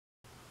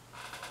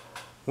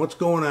What's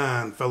going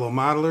on, fellow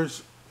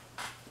modelers?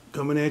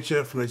 Coming at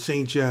you from the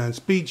St. John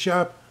Speed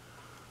Shop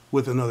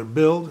with another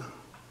build.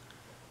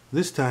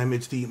 This time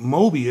it's the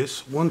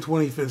Moebius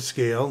 1/25th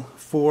scale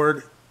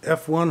Ford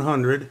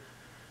F100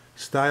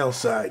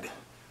 Styleside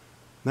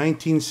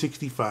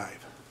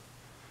 1965.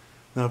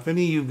 Now if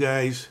any of you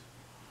guys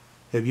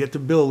have yet to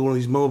build one of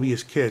these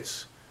Moebius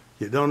kits,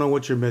 you don't know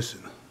what you're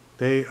missing.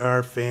 They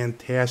are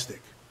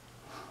fantastic.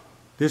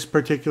 This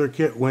particular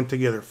kit went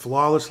together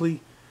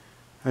flawlessly.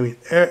 I mean,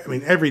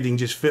 everything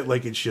just fit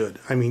like it should.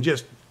 I mean,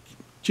 just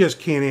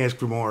can't ask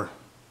for more.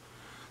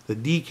 The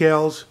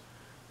decals,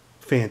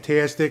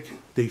 fantastic.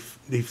 They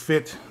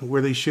fit where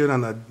they should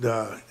on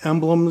the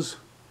emblems.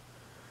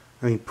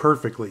 I mean,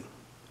 perfectly.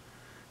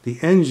 The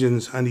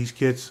engines on these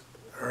kits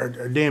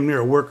are damn near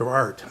a work of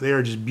art. They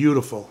are just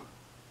beautiful.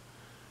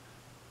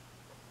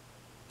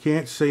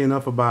 Can't say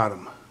enough about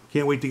them.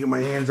 Can't wait to get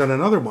my hands on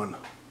another one.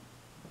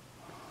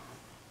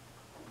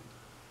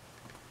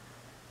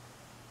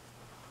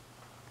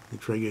 Let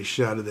me try to get a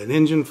shot of that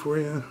engine for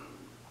you.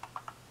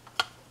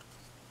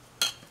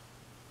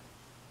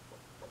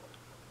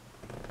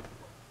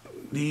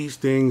 These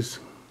things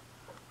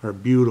are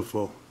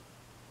beautiful.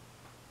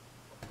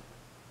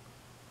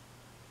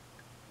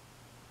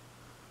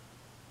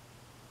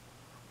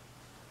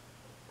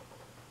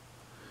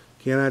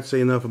 Cannot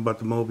say enough about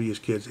the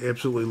Moebius kits.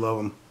 Absolutely love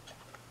them.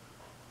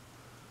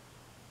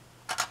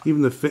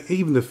 Even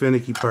the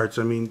finicky parts,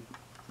 I mean,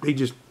 they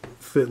just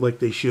fit like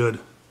they should.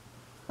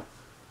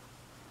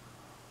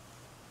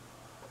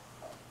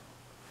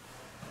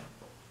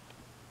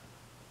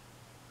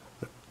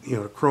 You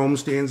know, the chrome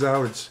stands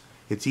out.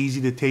 It's easy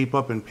to tape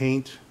up and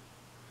paint.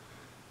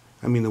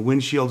 I mean, the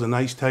windshield's a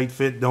nice tight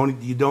fit.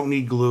 You don't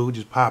need glue.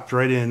 Just pops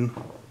right in.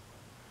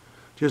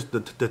 Just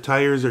the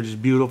tires are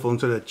just beautiful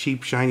instead of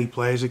cheap shiny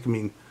plastic. I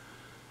mean,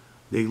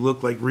 they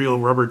look like real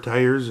rubber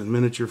tires in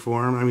miniature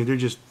form. I mean, they're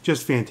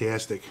just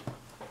fantastic.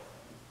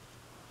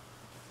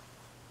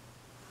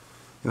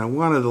 And I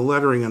wanted the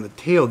lettering on the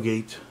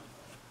tailgate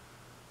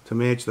to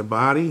match the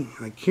body.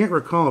 I can't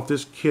recall if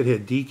this kit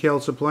had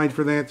decals supplied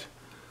for that.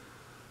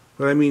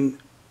 But I mean,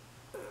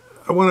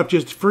 I wound up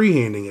just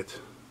freehanding it,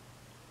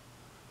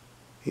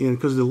 and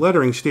because the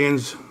lettering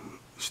stands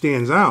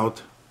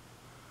out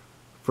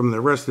from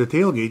the rest of the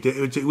tailgate,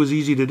 it was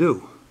easy to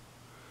do.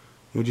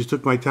 You know, just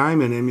took my time,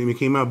 and it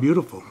came out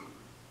beautiful.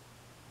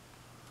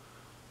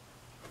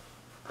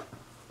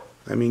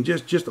 I mean,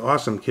 just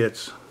awesome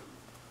kits.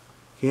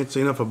 Can't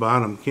say enough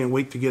about them. Can't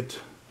wait to see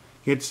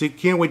what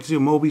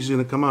Moebius is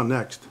going to come out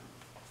next.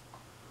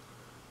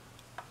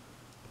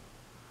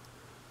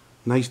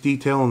 Nice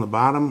detail on the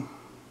bottom.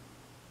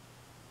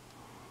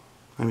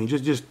 I mean,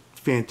 just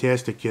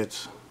fantastic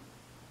kits.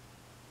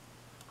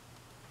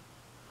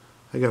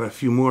 I got a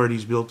few more of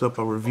these built up.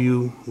 I'll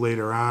review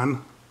later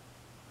on.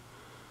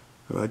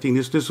 I think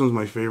this one's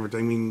my favorite.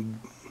 I mean,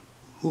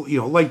 you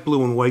know, light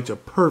blue and white's a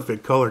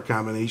perfect color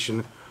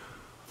combination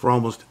for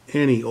almost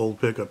any old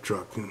pickup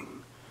truck. And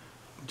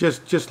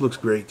just looks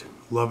great.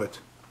 Love it.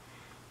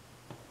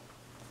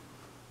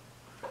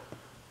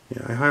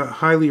 Yeah, I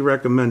highly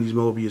recommend these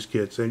Moebius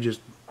kits. They're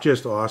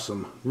just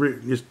awesome.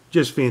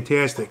 Just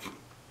fantastic.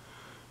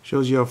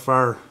 Shows you how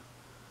far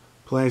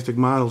plastic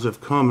models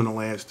have come in the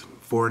last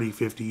 40,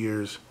 50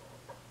 years.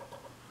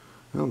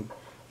 Well,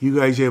 you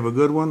guys have a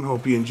good one.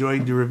 Hope you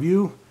enjoyed the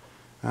review.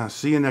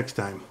 See you next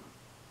time.